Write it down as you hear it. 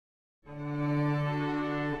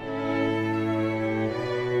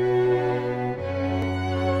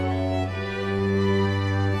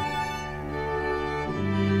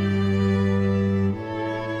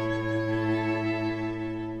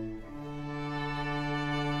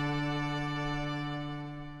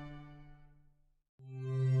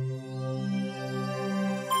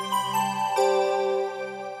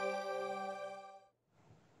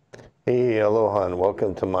Hey, aloha, and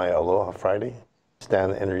welcome to my Aloha Friday. Stan,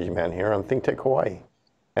 the Energy Man here on ThinkTech Hawaii.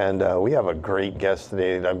 And we have a great guest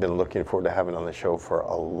today that I've been looking forward to having on the show for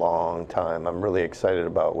a long time. I'm really excited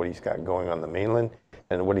about what he's got going on the mainland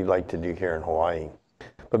and what he'd like to do here in Hawaii.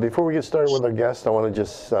 But before we get started with our guest, I want to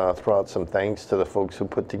just throw out some thanks to the folks who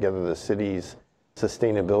put together the city's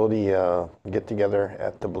sustainability get-together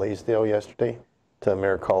at the Blaisdell yesterday, to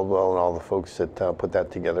Mayor Caldwell and all the folks that put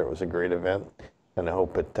that together. It was a great event. And I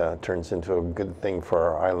hope it turns into a good thing for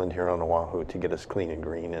our island here on Oahu to get us clean and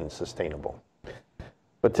green and sustainable.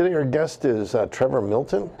 But today our guest is Trevor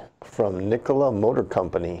Milton from Nikola Motor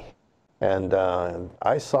Company. And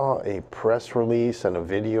I saw a press release and a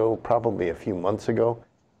video probably a few months ago,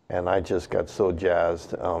 and I just got so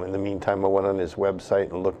jazzed. In the meantime, I went on his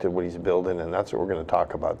website and looked at what he's building, and that's what we're going to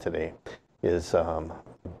talk about today, is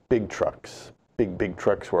big trucks. Big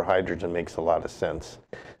trucks where hydrogen makes a lot of sense.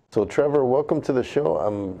 So Trevor, welcome to the show.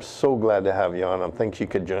 I'm so glad to have you on. Thank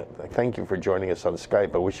you for joining us on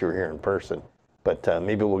Skype. I wish you were here in person, but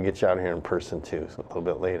maybe we'll get you out here in person too, so a little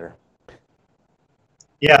bit later.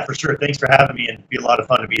 Yeah, for sure. Thanks for having me, and it'd be a lot of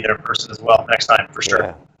fun to be there in person as well next time, for sure.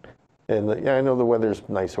 Yeah, and yeah, I know the weather's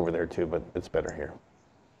nice over there too, but it's better here.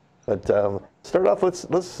 But start off,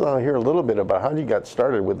 let's hear a little bit about how you got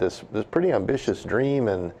started with this pretty ambitious dream,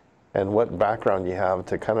 and what background you have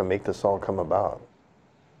to kind of make this all come about.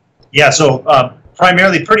 Yeah, so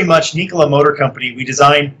primarily, pretty much, Nikola Motor Company, we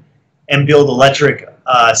design and build electric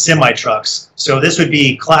semi-trucks. So this would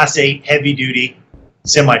be Class 8 heavy-duty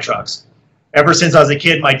semi-trucks. Ever since I was a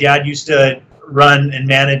kid, my dad used to run and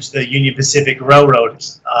manage the Union Pacific Railroad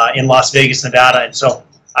in Las Vegas, Nevada. And so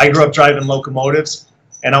I grew up driving locomotives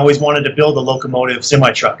and always wanted to build a locomotive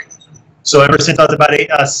semi-truck. So ever since I was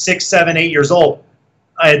about 6, 7, 8 years old,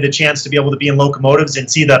 I had the chance to be able to be in locomotives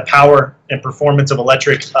and see the power and performance of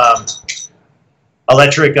electric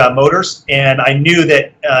motors. And I knew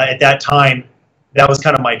that at that time, that was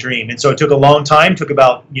kind of my dream. And so it took a long time, took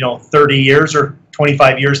about 30 years or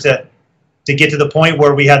 25 years to get to the point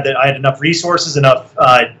where I had enough resources, enough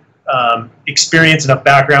experience, enough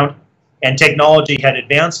background, and technology had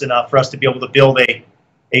advanced enough for us to be able to build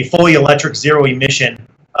a fully electric zero-emission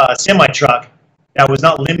semi-truck that was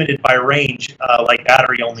not limited by range like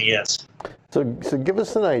battery only is. So give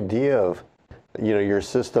us an idea of your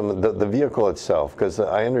system, the vehicle itself, because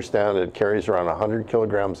I understand it carries around 100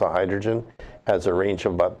 kilograms of hydrogen, has a range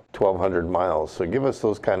of about 1,200 miles. So give us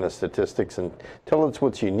those kind of statistics and tell us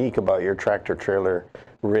what's unique about your tractor trailer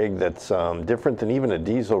rig that's different than even a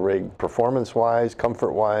diesel rig, performance-wise,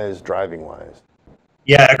 comfort-wise, driving-wise.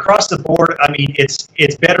 Yeah, across the board, I mean, it's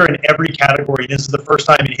better in every category. This is the first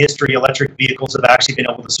time in history electric vehicles have actually been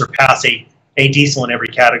able to surpass a diesel in every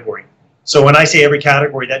category. So when I say every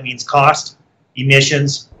category, that means cost,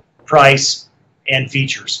 emissions, price, and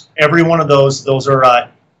features. Every one of those are,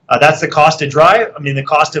 that's the cost to drive, the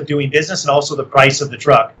cost of doing business, and also the price of the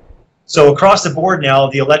truck. So across the board now,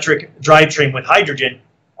 the electric drivetrain with hydrogen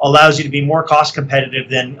allows you to be more cost competitive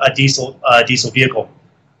than a diesel vehicle.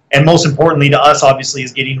 And most importantly to us, obviously,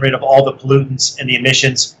 is getting rid of all the pollutants and the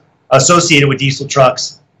emissions associated with diesel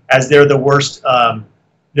trucks, as they're the worst.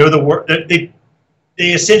 They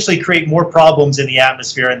essentially create more problems in the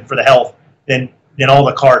atmosphere and for the health than all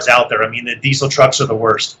the cars out there. I mean, the diesel trucks are the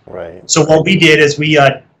worst. Right. So what we did is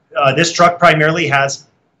this truck primarily has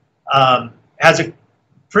a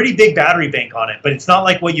pretty big battery bank on it, but it's not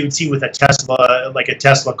like what you would see with a Tesla, like a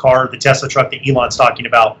Tesla car, the Tesla truck that Elon's talking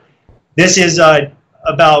about. This is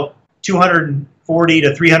about 240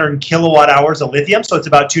 to 300 kilowatt hours of lithium, so it's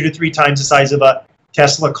about 2 to 3 times the size of a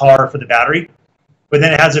Tesla car for the battery. But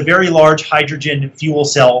then it has a very large hydrogen fuel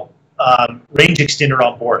cell range extender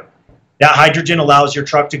on board. That hydrogen allows your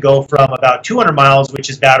truck to go from about 200 miles, which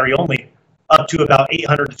is battery only, up to about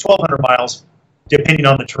 800 to 1,200 miles, depending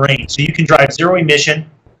on the terrain. So you can drive zero emission,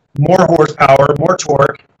 more horsepower, more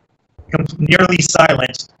torque, nearly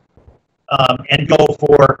silent, and go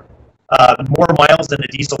for more miles than a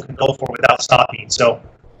diesel can go for without stopping. So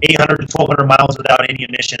 800 to 1,200 miles without any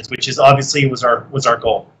emissions, which is obviously was our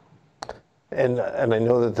goal. And I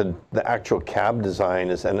know that the actual cab design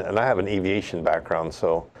is, and I have an aviation background,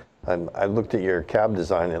 so I looked at your cab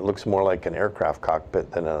design. It looks more like an aircraft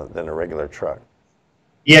cockpit than a regular truck.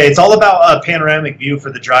 Yeah, it's all about a panoramic view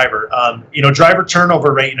for the driver. Driver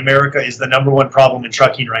turnover rate in America is the #1 problem in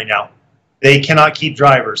trucking right now. They cannot keep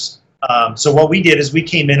drivers. So what we did is we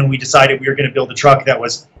came in and we decided we were going to build a truck that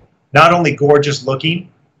was not only gorgeous looking,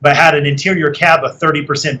 but had an interior cab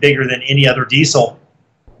 30% bigger than any other diesel,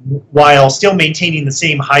 while still maintaining the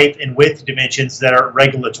same height and width dimensions that are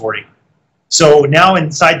regulatory. So now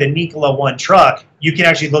inside the Nikola One truck, you can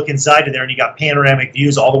actually look inside of there, and you got panoramic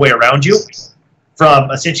views all the way around you from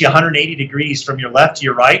essentially 180 degrees from your left to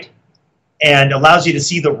your right, and allows you to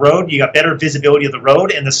see the road. You got better visibility of the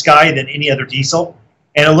road and the sky than any other diesel.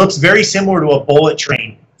 And it looks very similar to a bullet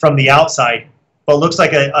train from the outside, but looks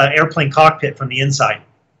like an airplane cockpit from the inside.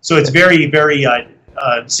 So it's very, very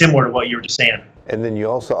similar to what you were just saying. And then you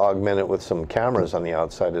also augment it with some cameras on the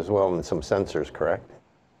outside as well and some sensors, correct?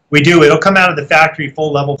 We do. It'll come out of the factory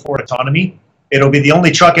full level 4 autonomy. It'll be the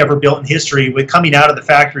only truck ever built in history with coming out of the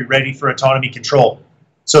factory ready for autonomy control.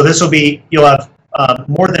 So this will be, you'll have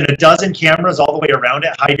more than a dozen cameras all the way around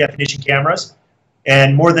it, high definition cameras,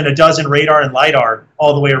 and more than a dozen radar and LiDAR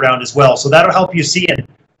all the way around as well. So that'll help you see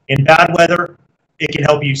in bad weather. It can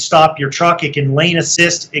help you stop your truck. It can lane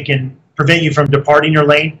assist. It can prevent you from departing your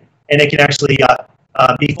lane, and it can actually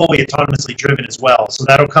be fully autonomously driven as well. So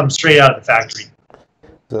that'll come straight out of the factory.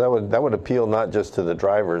 So that would appeal not just to the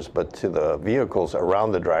drivers, but to the vehicles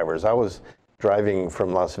around the drivers. I was driving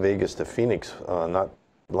from Las Vegas to Phoenix not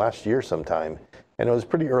last year sometime, and it was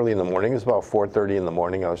pretty early in the morning. It was about 4:30 in the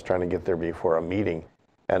morning. I was trying to get there before a meeting,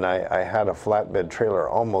 and I had a flatbed trailer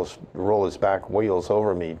almost roll his back wheels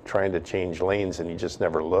over me trying to change lanes, and he just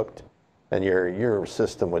never looked. And your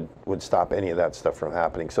system would stop any of that stuff from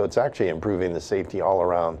happening. So it's actually improving the safety all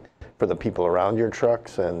around for the people around your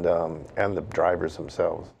trucks and the drivers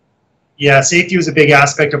themselves. Yeah, safety was a big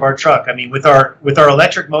aspect of our truck. I mean, with our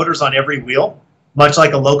electric motors on every wheel, much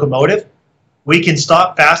like a locomotive, we can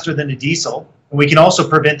stop faster than a diesel, and we can also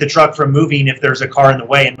prevent the truck from moving if there's a car in the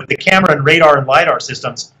way. And with the camera and radar and LiDAR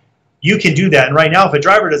systems, you can do that. And right now, if a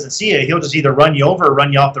driver doesn't see it, he'll just either run you over or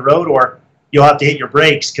run you off the road, or you'll have to hit your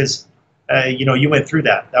brakes because you know, you went through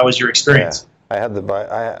that. That was your experience.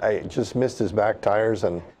 Yeah, I just missed his back tires,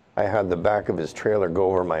 and I had the back of his trailer go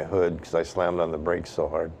over my hood because I slammed on the brakes so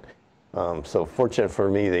hard. So fortunate for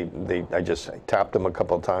me, I just tapped them a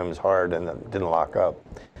couple of times hard and it didn't lock up.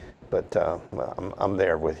 But I'm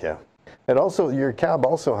there with you. And also, your cab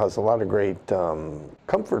also has a lot of great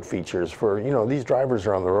comfort features for, you know, these drivers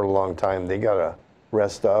are on the road a long time. They got to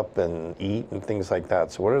rest up and eat and things like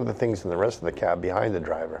that. So what are the things in the rest of the cab behind the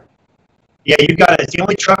driver? Yeah, it's the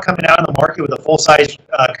only truck coming out on the market with a full-size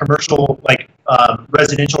commercial, like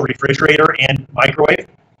residential refrigerator and microwave.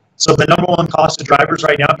 So the number one cost to drivers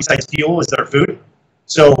right now, besides fuel, is their food.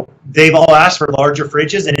 So they've all asked for larger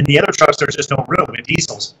fridges, and in the other trucks, there's just no room in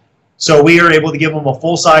diesels. So we are able to give them a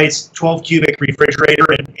full-size 12 cubic refrigerator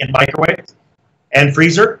and microwave and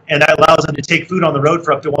freezer, and that allows them to take food on the road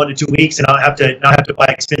for up to 1 to 2 weeks and not have to buy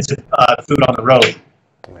expensive food on the road.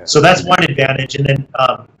 So that's one advantage. And then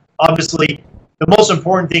obviously, the most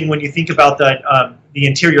important thing when you think about the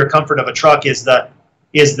interior comfort of a truck is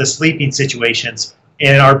the sleeping situations.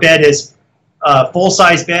 And our bed is a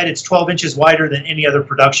full-size bed. It's 12 inches wider than any other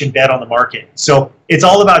production bed on the market. So it's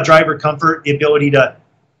all about driver comfort, the ability to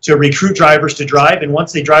recruit drivers to drive. And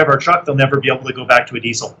once they drive our truck, they'll never be able to go back to a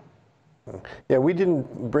diesel. Yeah, we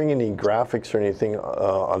didn't bring any graphics or anything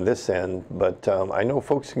on this end, but I know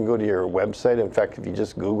folks can go to your website. In fact, if you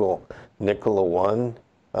just Google Nikola One,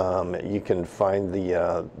 you can find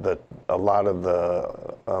a lot of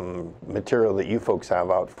the material that you folks have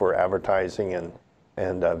out for advertising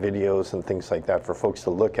and videos and things like that for folks to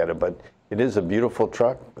look at it. But it is a beautiful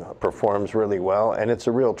truck, performs really well, and it's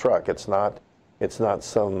a real truck. It's not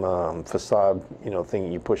some facade, you know,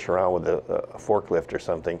 thing you push around with a forklift or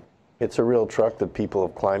something. It's a real truck that people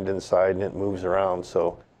have climbed inside, and it moves around.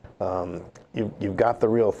 So you've got the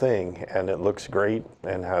real thing, and it looks great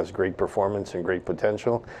and has great performance and great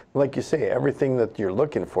potential. Like you say, everything that you're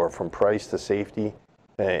looking for, from price to safety,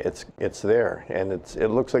 it's there, and it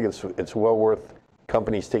looks like it's well worth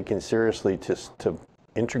companies taking seriously to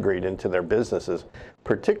integrate into their businesses,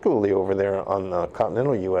 particularly over there on the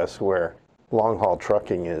continental U.S. where long-haul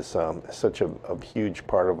trucking is such a huge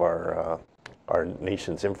part of our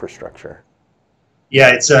nation's infrastructure.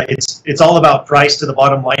 Yeah, it's all about price to the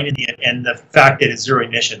bottom line and the fact that it's zero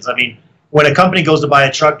emissions. I mean, when a company goes to buy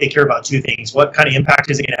a truck, they care about two things: what kind of impact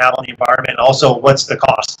is it going to have on the environment, and also what's the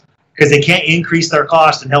cost, because they can't increase their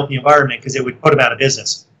cost and help the environment because it would put them out of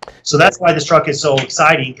business. So that's why this truck is so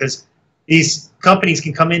exciting, because these companies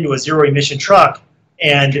can come into a zero emission truck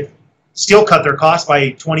and still cut their costs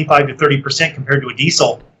by 25 to 30% compared to a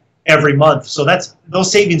diesel every month. So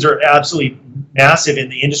those savings are absolutely massive in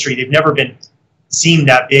the industry. They've never been seen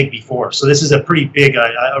that big before. So this is a pretty big,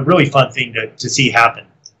 a really fun thing to see happen.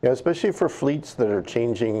 Yeah, especially for fleets that are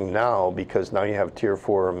changing now, because now you have Tier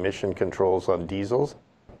 4 emission controls on diesels.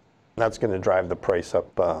 That's going to drive the price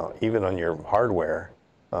up even on your hardware.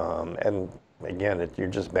 And again, you're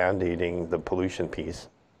just band-aiding the pollution piece.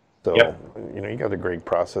 So, Yep. you got a great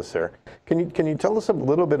process there. Can you tell us a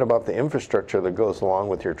little bit about the infrastructure that goes along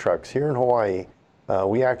with your trucks? Here in Hawaii,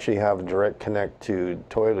 we actually have a direct connect to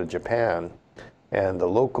Toyota Japan, and the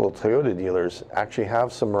local Toyota dealers actually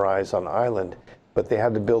have some Mirais on island, but they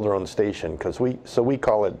had to build their own station because we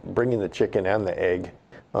call it bringing the chicken and the egg.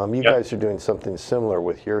 You guys are doing something similar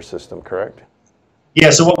with your system, correct?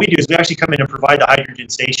 Yeah, so what we do is we actually come in and provide the hydrogen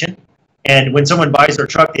station. And when someone buys their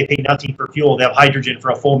truck, they pay nothing for fuel. They have hydrogen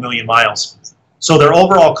for a full 1,000,000 miles. So their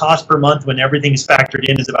overall cost per month when everything is factored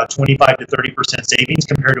in is about 25 to 30% savings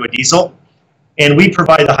compared to a diesel. And we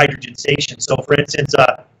provide the hydrogen station. So for instance,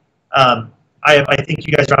 I think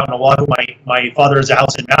you guys are out in Oahu. My father has a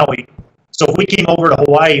house in Maui. So if we came over to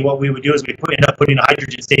Hawaii, what we would do is we end up putting a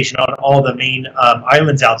hydrogen station on all the main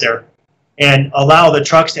islands out there and allow the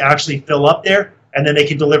trucks to actually fill up there, and then they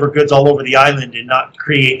can deliver goods all over the island and not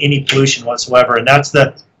create any pollution whatsoever. And that's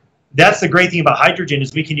the great thing about hydrogen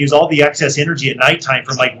is we can use all the excess energy at nighttime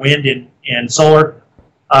from like wind and solar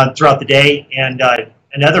throughout the day and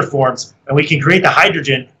other forms, and we can create the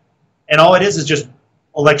hydrogen, and all it is just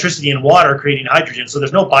electricity and water creating hydrogen. So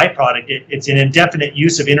there's no byproduct. It's an indefinite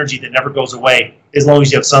use of energy that never goes away as long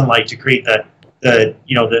as you have sunlight to create the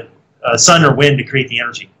sun or wind to create the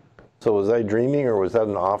energy. So was I dreaming, or was that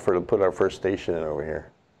an offer to put our first station in over here?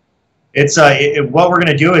 It's what we're going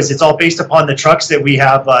to do is it's all based upon the trucks that we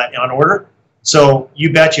have on order. So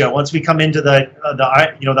you betcha, once we come into the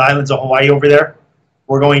islands of Hawaii over there,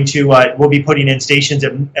 we're going to we'll be putting in stations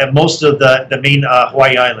at most of the main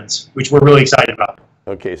Hawaii islands, which we're really excited about.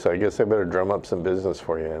 Okay, so I guess I better drum up some business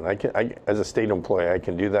for you, and I as a state employee, I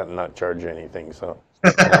can do that and not charge you anything. So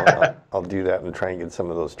I'll do that and try and get some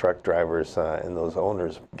of those truck drivers and those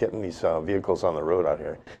owners getting these vehicles on the road out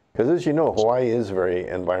here. Because as you know, Hawaii is very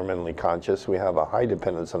environmentally conscious. We have a high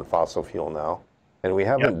dependence on fossil fuel now, and we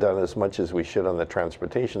haven't done as much as we should on the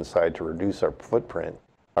transportation side to reduce our footprint,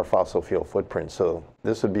 our fossil fuel footprint. So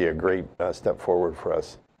this would be a great step forward for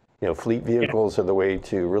us. Fleet vehicles are the way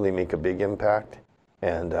to really make a big impact,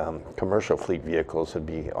 and commercial fleet vehicles would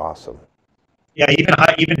be awesome. Yeah,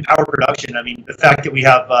 even power production. I mean, the fact that we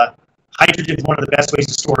have hydrogen is one of the best ways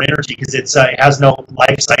to store energy because it has no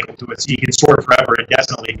life cycle to it, so you can store it forever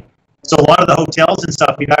indefinitely. So a lot of the hotels and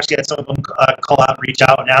stuff, we've actually had some of them call out, reach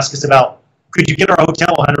out, and ask us about, could you get our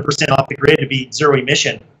hotel 100% off the grid to be zero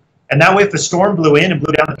emission? And that way, if the storm blew in and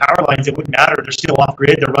blew down the power lines, it wouldn't matter. They're still off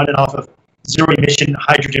grid. They're running off of zero emission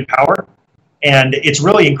hydrogen power, and it's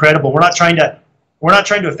really incredible. We're not trying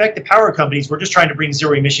to affect the power companies. We're just trying to bring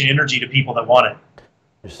zero emission energy to people that want it.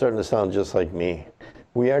 You're starting to sound just like me.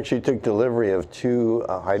 We actually took delivery of 2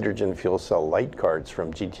 hydrogen fuel cell light cards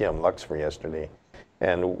from GTM Luxfer yesterday.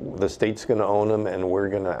 And the state's going to own them, and we're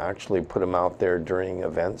going to actually put them out there during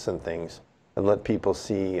events and things and let people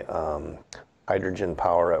see hydrogen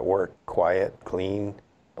power at work. Quiet, clean,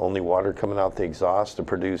 only water coming out the exhaust to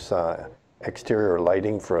produce exterior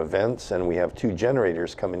lighting for events. And we have 2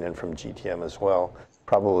 generators coming in from GTM as well,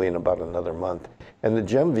 probably in about another month. And the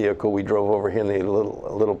GEM vehicle we drove over here in the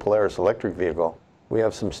little Polaris electric vehicle, we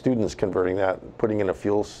have some students converting that, putting in a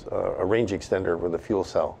range extender with a fuel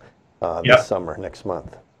cell this summer, next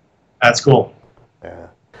month. That's cool. Yeah.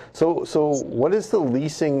 So what is the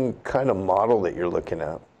leasing kind of model that you're looking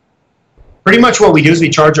at? Pretty much what we do is we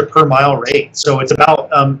charge a per mile rate. So it's about,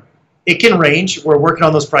 it can range. We're working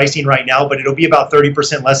on those pricing right now, but it'll be about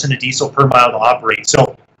 30% less than a diesel per mile to operate.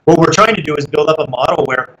 So what we're trying to do is build up a model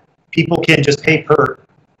where people can just pay per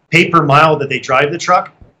mile that they drive the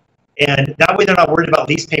truck. And that way they're not worried about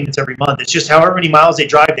lease payments every month. It's just however many miles they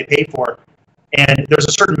drive, they pay for. And there's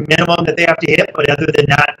a certain minimum that they have to hit, but other than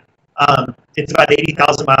that, it's about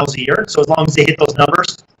 80,000 miles a year. So as long as they hit those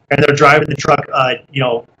numbers and they're driving the truck,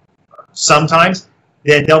 sometimes,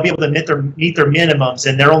 then they'll be able to meet their minimums,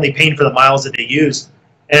 and they're only paying for the miles that they use.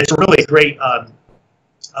 And it's a really great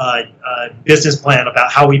business plan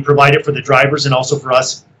about how we provide it for the drivers and also for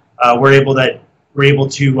us. We're able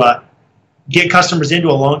to get customers into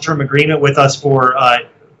a long-term agreement with us for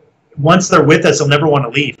once they're with us, they'll never want to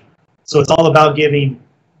leave. So it's all about giving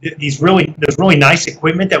there's really nice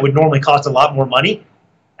equipment that would normally cost a lot more money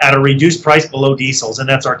at a reduced price below diesels, and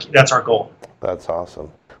that's our goal. That's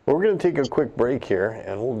awesome. Well, we're going to take a quick break here,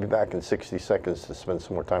 and we'll be back in 60 seconds to spend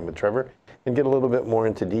some more time with Trevor and get a little bit more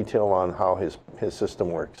into detail on how his system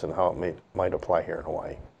works and how it might apply here in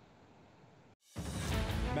Hawaii.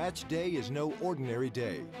 Match day is no ordinary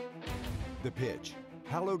day. The pitch,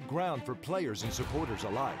 hallowed ground for players and supporters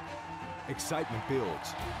alike. Excitement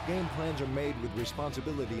builds. Game plans are made with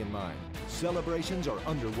responsibility in mind. Celebrations are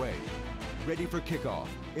underway. Ready for kickoff,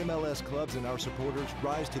 MLS clubs and our supporters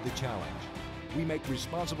rise to the challenge. We make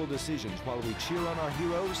responsible decisions while we cheer on our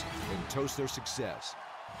heroes and toast their success.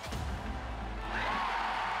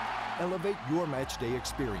 Elevate your match day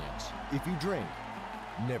experience. If you drink,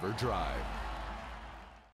 never drive.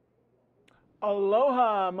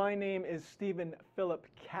 Aloha, my name is Stephen Philip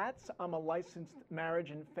Katz. I'm a licensed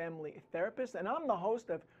marriage and family therapist, and I'm the host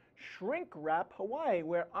of Shrink Wrap Hawaii,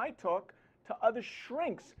 where I talk to other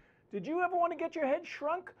shrinks. Did you ever want to get your head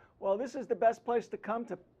shrunk? Well, this is the best place to come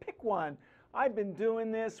to pick one. I've been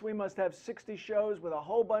doing this. We must have 60 shows with a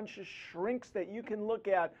whole bunch of shrinks that you can look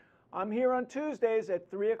at. I'm here on Tuesdays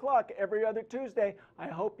at 3 o'clock, every other Tuesday. I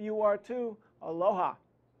hope you are too. Aloha.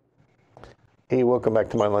 Hey, welcome back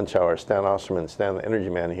to my lunch hour. Stan Osterman, Stan the Energy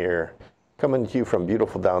Man here, coming to you from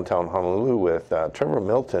beautiful downtown Honolulu with Trevor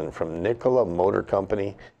Milton from Nikola Motor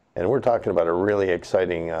Company. And we're talking about a really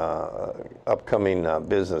exciting upcoming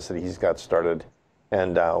business that he's got started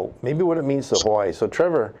and maybe what it means to Hawaii. So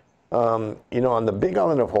Trevor, you know, on the big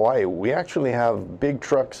island of Hawaii, we actually have big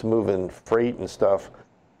trucks moving freight and stuff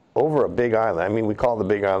over a big island. I mean, we call it the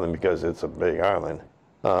big island because it's a big island.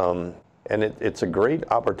 And it's a great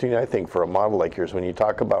opportunity, I think, for a model like yours. When you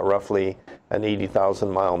talk about roughly an 80,000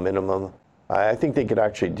 mile minimum, I think they could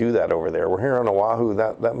actually do that over there. We're here on Oahu,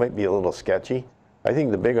 that might be a little sketchy. I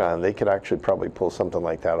think the big island, they could actually probably pull something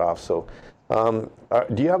like that off. So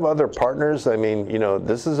do you have other partners? I mean, you know,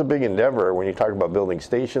 this is a big endeavor when you talk about building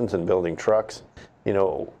stations and building trucks. You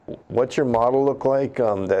know, what's your model look like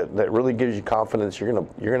that really gives you confidence you're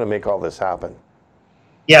gonna make all this happen?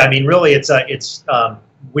 Yeah, I mean, really,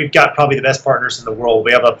 we've got probably the best partners in the world.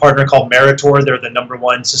 We have a partner called Meritor. They're the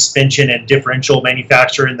 #1 suspension and differential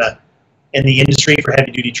manufacturer in the industry for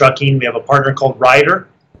heavy duty trucking. We have a partner called Ryder,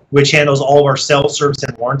 which handles all of our sales, service,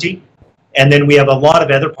 and warranty. And then we have a lot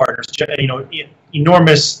of other partners, you know,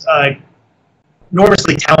 enormously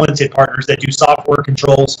talented partners that do software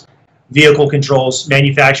controls, vehicle controls,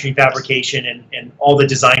 manufacturing, fabrication, and all the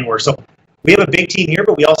design work. So we have a big team here,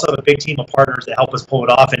 but we also have a big team of partners that help us pull it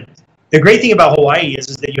off. And the great thing about Hawaii is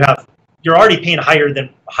that you're already paying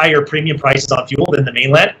higher premium prices on fuel than the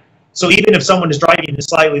mainland. So even if someone is driving a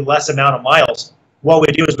slightly less amount of miles, what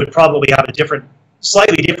we'd do is we'd probably have a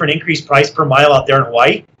slightly different increased price per mile out there in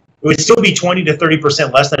Hawaii. It would still be 20 to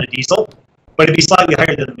 30% less than a diesel, but it'd be slightly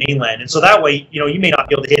higher than the mainland. And so that way, you know, you may not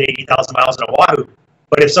be able to hit 80,000 miles in Oahu,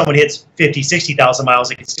 but if someone hits 50, 60,000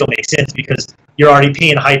 miles, it can still make sense because you're already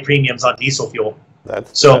paying high premiums on diesel fuel.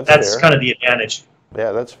 That's kind of the advantage.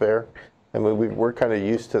 Yeah, that's fair. I mean, we're kind of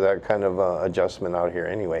used to that kind of adjustment out here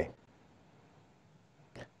anyway.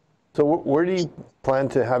 So where do you plan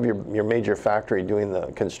to have your major factory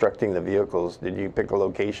constructing the vehicles? Did you pick a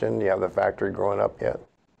location? Do you have the factory growing up yet?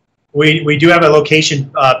 We do have a location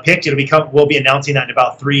picked. We'll be announcing that in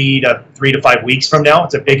about 3 to 5 weeks from now.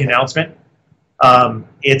 It's a big announcement.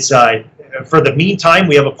 For the meantime,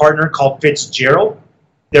 we have a partner called Fitzgerald.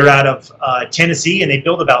 They're out of Tennessee, and they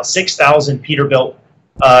build about 6,000 Peterbilt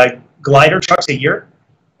glider trucks a year.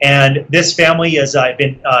 And this family has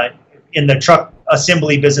been in the truck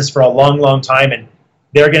assembly business for a long, long time, and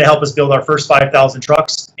they're going to help us build our first 5,000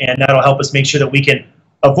 trucks, and that'll help us make sure that we can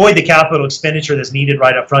avoid the capital expenditure that's needed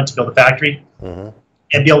right up front to build a factory, and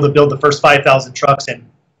be able to build the first 5,000 trucks and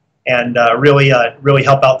really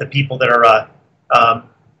help out the people that are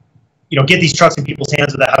you know, get these trucks in people's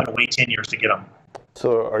hands without having to wait 10 years to get them.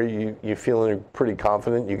 So are you feeling pretty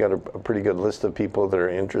confident? You got a pretty good list of people that are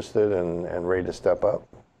interested and ready to step up?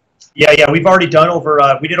 Yeah, we've already done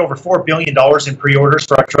we did over $4 billion in pre-orders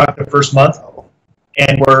for our truck the first month,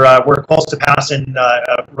 and we're close to passing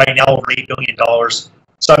right now over $8 billion.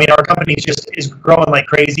 So I mean, our company is growing like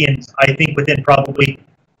crazy, and I think within probably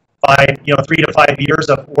 3 to 5 years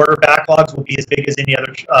of order backlogs will be as big as any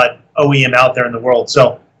other OEM out there in the world.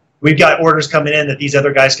 So we've got orders coming in that these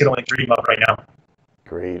other guys could only dream of right now.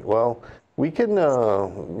 Great. Well, we can,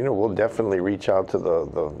 we'll definitely reach out to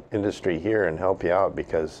the industry here and help you out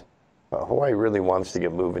because Hawaii really wants to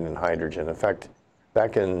get moving in hydrogen. In fact,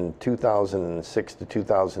 back in 2006 to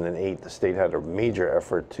 2008, the state had a major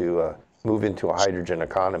effort to move into a hydrogen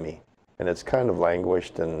economy. And it's kind of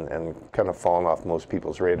languished and kind of fallen off most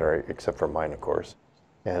people's radar, except for mine, of course.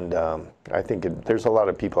 And I think there's a lot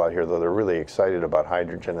of people out here, though, that are really excited about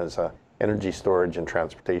hydrogen as a energy storage and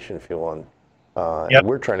transportation fuel. And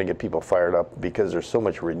we're trying to get people fired up because there's so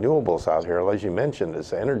much renewables out here. As you mentioned,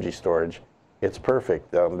 as energy storage, it's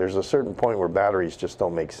perfect. There's a certain point where batteries just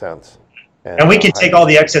don't make sense. And we can take all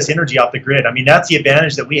the excess energy off the grid. I mean, that's the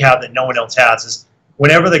advantage that we have that no one else has, is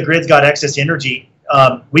whenever the grid's got excess energy,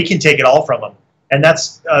 we can take it all from them. And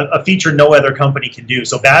that's a feature no other company can do.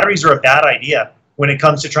 So batteries are a bad idea when it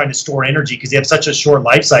comes to trying to store energy because they have such a short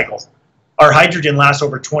life cycle. Our hydrogen lasts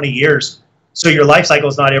over 20 years. So your life cycle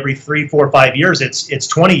is not every 3, 4, 5 years. It's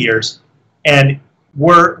 20 years, and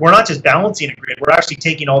we're not just balancing a grid. We're actually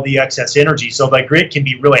taking all the excess energy. So the grid can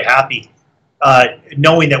be really happy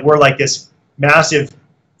knowing that we're like this massive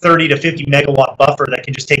 30 to 50 megawatt buffer that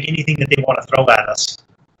can just take anything that they want to throw at us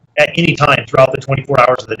at any time throughout the 24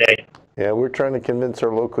 hours of the day. Yeah, we're trying to convince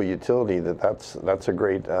our local utility that that's a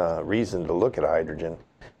great reason to look at hydrogen.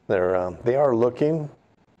 They are looking.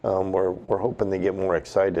 We're hoping they get more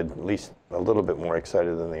excited, at least a little bit more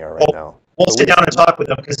excited than they are right now. We'll sit down and talk with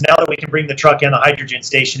them, because now that we can bring the truck and the hydrogen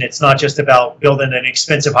station, it's not just about building an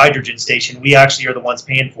expensive hydrogen station. We actually are the ones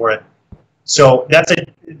paying for it. So that's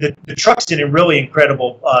the truck's in a really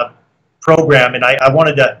incredible program, and I want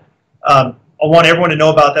everyone to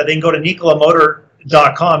know about that. They can go to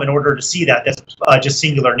NikolaMotor.com in order to see that. That's just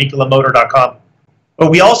singular, NikolaMotor.com. But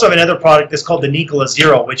we also have another product that's called the Nikola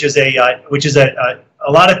Zero, which is a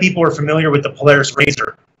lot of people are familiar with the Polaris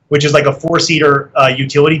Razor, which is like a 4-seater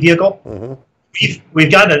utility vehicle. Mm-hmm.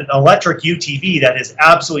 We've got an electric UTV that is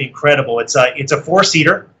absolutely incredible. It's a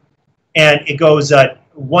 4-seater, and it goes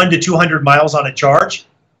 1 to 200 miles on a charge,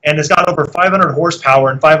 and it's got over 500 horsepower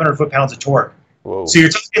and 500 foot-pounds of torque. Whoa. So you're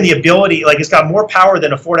talking the ability, like, it's got more power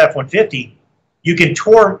than a Ford F-150. You can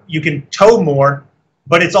tow more,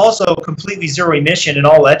 but it's also completely zero emission and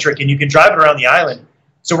all electric, and you can drive it around the island.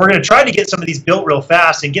 So we're going to try to get some of these built real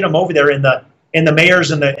fast and get them over there in the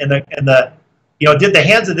mayors and the did the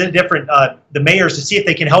hands of the different the mayors to see if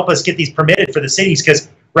they can help us get these permitted for the cities, because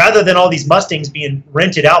rather than all these Mustangs being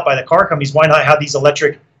rented out by the car companies, why not have these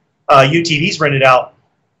electric UTVs rented out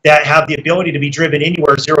that have the ability to be driven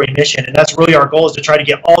anywhere zero emission? And that's really our goal, is to try to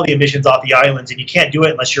get all the emissions off the islands. And you can't do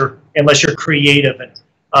it unless you're creative and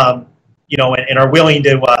and are willing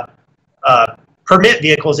to permit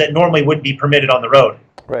vehicles that normally wouldn't be permitted on the road.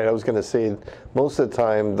 Right, I was going to say, most of the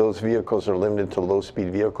time those vehicles are limited to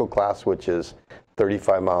low-speed vehicle class, which is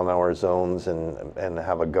 35-mile-an-hour zones, and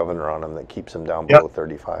have a governor on them that keeps them down below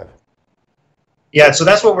 35. Yeah, so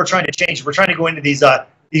that's what we're trying to change. We're trying to go into these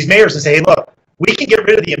mayors and say, hey, look, we can get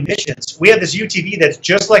rid of the emissions. We have this UTV that's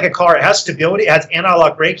just like a car. It has stability, it has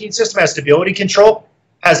anti-lock braking system, has stability control,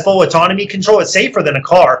 has full autonomy control. It's safer than a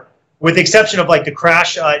car, with the exception of like the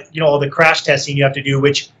crash, the crash testing you have to do,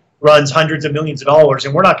 which runs hundreds of millions of dollars,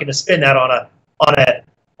 and we're not going to spend that on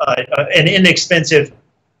an inexpensive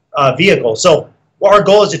vehicle. So our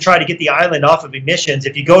goal is to try to get the island off of emissions.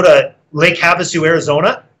 If you go to Lake Havasu,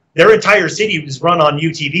 Arizona, their entire city is run on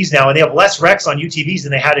UTVs now, and they have less wrecks on UTVs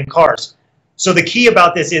than they had in cars. So the key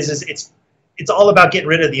about this is it's all about getting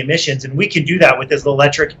rid of the emissions, and we can do that with this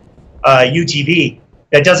electric UTV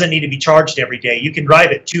that doesn't need to be charged every day. You can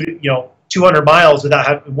drive it 200 miles without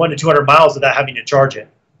having 1 to 200 miles without having to charge it.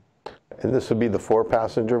 And this would be the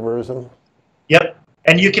 4-passenger version? Yep.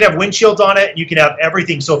 And you can have windshields on it. You can have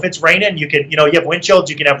everything. So if it's raining, you can, you have windshields.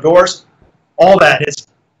 You can have doors. All that.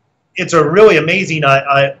 It's a really amazing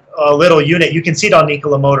little unit. You can see it on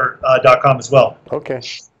NikolaMotor.com as well. Okay.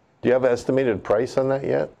 Do you have an estimated price on that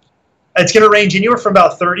yet? It's going to range anywhere from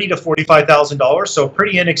about $30,000 to $45,000. So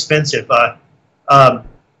pretty inexpensive.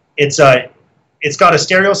 It's got a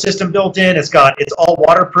stereo system built in. It's all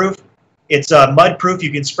waterproof. It's mud-proof. You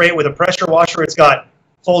can spray it with a pressure washer. It's got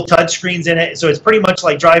full touch screens in it. So it's pretty much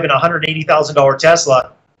like driving a $180,000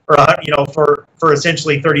 Tesla, for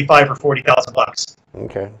essentially $35,000 or $40,000.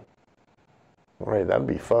 Okay. All right, that'd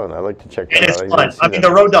be fun. I'd like to check that out. It's fun. I mean, the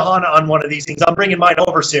road to Hana on one of these things. I'm bringing mine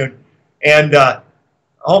over soon, and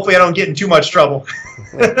hopefully I don't get in too much trouble.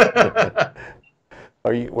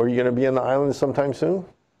 Were you going to be on the island sometime soon?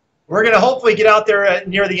 We're going to hopefully get out there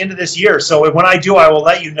near the end of this year. So when I do, I will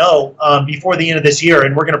let you know before the end of this year,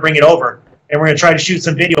 and we're going to bring it over, and we're going to try to shoot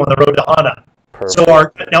some video on the road to Hana. Perfect. So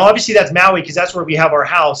now obviously that's Maui, because that's where we have our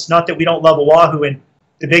house. Not that we don't love Oahu and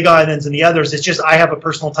the Big Islands and the others. It's just I have a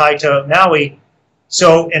personal tie to Maui,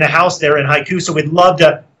 so in a house there in Haiku. So we'd love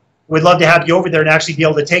to have you over there and actually be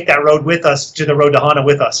able to take that road with us to the road to Hana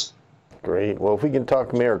with us. Great. Well, if we can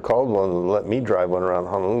talk Mayor Caldwell and let me drive one around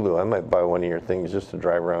Honolulu, I might buy one of your things just to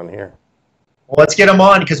drive around here. Well, let's get them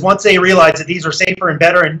on, because once they realize that these are safer and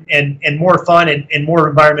better and more fun and more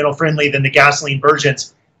environmental friendly than the gasoline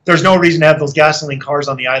versions, there's no reason to have those gasoline cars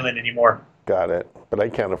on the island anymore. Got it. But I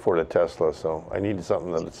can't afford a Tesla, so I need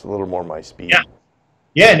something that's a little more my speed.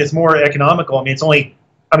 Yeah, and it's more economical. I mean,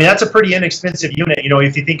 that's a pretty inexpensive unit,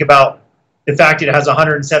 if you think about the fact that it has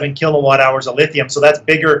 107 kilowatt hours of lithium, so that's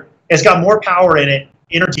bigger. It's got more power in it,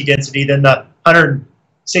 energy density, than the $160,000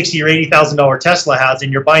 or $80,000 Tesla has,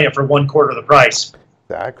 and you're buying it for 1/4 of the price.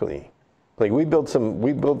 Exactly. Like we built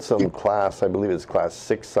some class, I believe it's class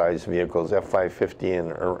 6 size vehicles, F550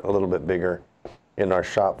 and or a little bit bigger, in our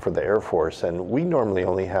shop for the Air Force, and we normally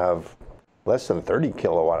only have less than 30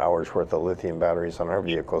 kilowatt hours worth of lithium batteries on our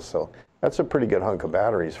vehicles. So that's a pretty good hunk of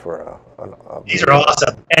batteries for a These are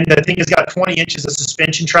awesome. And the thing has got 20 inches of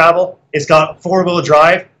suspension travel. It's got 4-wheel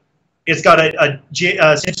drive. It's got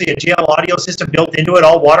essentially a JL audio system built into it,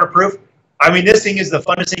 all waterproof. I mean, this thing is the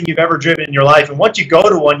funnest thing you've ever driven in your life. And once you go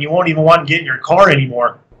to one, you won't even want to get in your car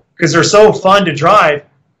anymore because they're so fun to drive.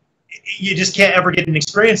 You just can't ever get an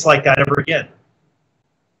experience like that ever again.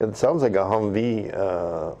 It sounds like a Humvee,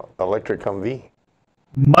 electric Humvee.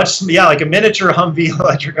 Much, yeah, like a miniature Humvee,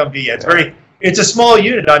 electric Humvee. It's a small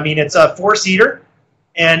unit. I mean, it's a 4-seater,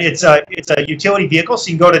 and it's a utility vehicle. So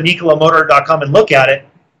you can go to nikolamotor.com and look at it.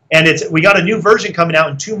 And we got a new version coming out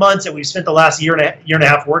in 2 months that we've spent the last year and a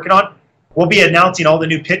half working on. We'll be announcing all the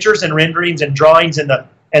new pictures and renderings and drawings and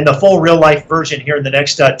the full real life version here in the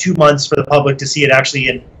next 2 months for the public to see it actually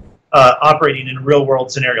in operating in real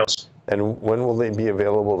world scenarios. And when will they be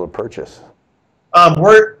available to purchase?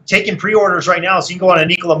 We're taking pre-orders right now, so you can go on to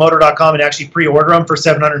nikolamotor.com and actually pre-order them for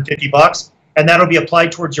 $750, and that'll be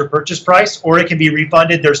applied towards your purchase price, or it can be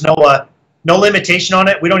refunded. There's no limitation on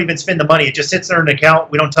it. We don't even spend the money; it just sits there in an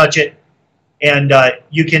account. We don't touch it, and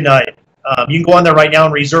you can go on there right now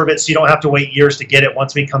and reserve it, so you don't have to wait years to get it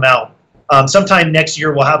once we come out. Sometime next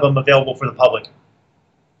year, we'll have them available for the public.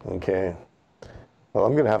 Okay. Well,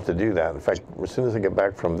 I'm going to have to do that. In fact, as soon as I get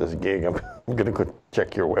back from this gig, I'm going to go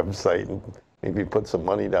check your website and maybe put some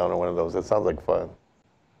money down on one of those. That sounds like fun.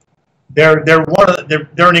 They're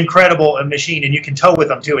an incredible machine, and you can tow with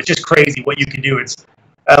them too. It's just crazy what you can do. It's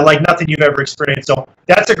like nothing you've ever experienced. So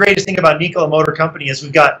that's the greatest thing about Nikola Motor Company is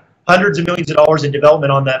we've got hundreds of millions of dollars in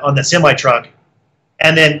development on the semi truck,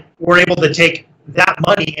 and then we're able to take that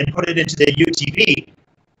money and put it into the UTV.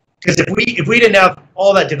 Because if we didn't have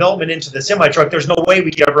all that development into the semi truck, there's no way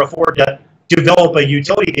we could ever afford to develop a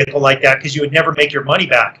utility vehicle like that because you would never make your money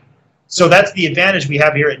back. So that's the advantage we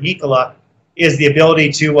have here at Nikola is the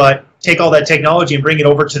ability to take all that technology and bring it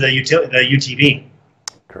over to the UTV.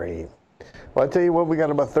 Great. Well, I'll tell you what, we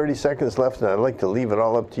got about 30 seconds left, and I'd like to leave it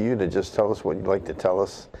all up to you to just tell us what you'd like to tell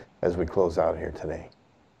us as we close out here today.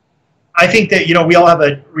 I think that, we all have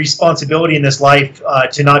a responsibility in this life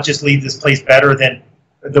to not just leave this place better than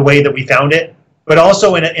the way that we found it, but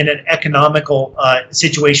also in an economical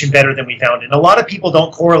situation better than we found it. And a lot of people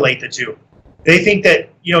don't correlate the two. They think that,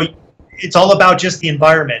 it's all about just the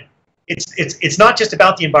environment. It's not just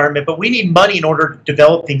about the environment, but we need money in order to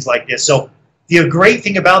develop things like this. So the great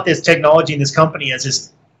thing about this technology and this company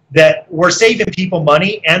is that we're saving people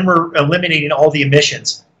money and we're eliminating all the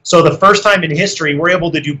emissions. So the first time in history, we're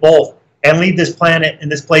able to do both and leave this planet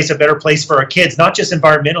and this place a better place for our kids, not just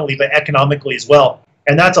environmentally, but economically as well.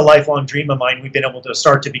 And that's a lifelong dream of mine we've been able to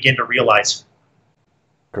start to begin to realize.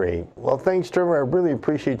 Great. Well, thanks, Trevor. I really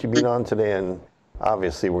appreciate you being on today, and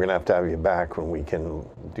obviously we're going to have you back when we can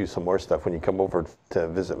do some more stuff when you come over to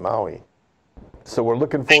visit Maui. So we're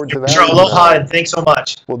looking forward to that. Sure, aloha, and thanks so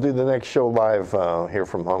much. We'll do the next show live here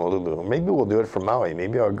from Honolulu. Maybe we'll do it from Maui.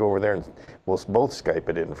 Maybe I'll go over there and we'll both Skype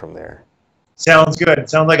it in from there. Sounds good.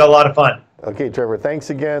 Sounds like a lot of fun. Okay, Trevor, thanks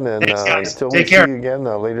again. And thanks, until Take we care. see you again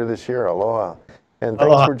later this year, aloha. And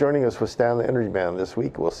thanks Aloha. for joining us with Stan the Energy Man this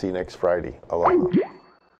week. We'll see you next Friday. Aloha.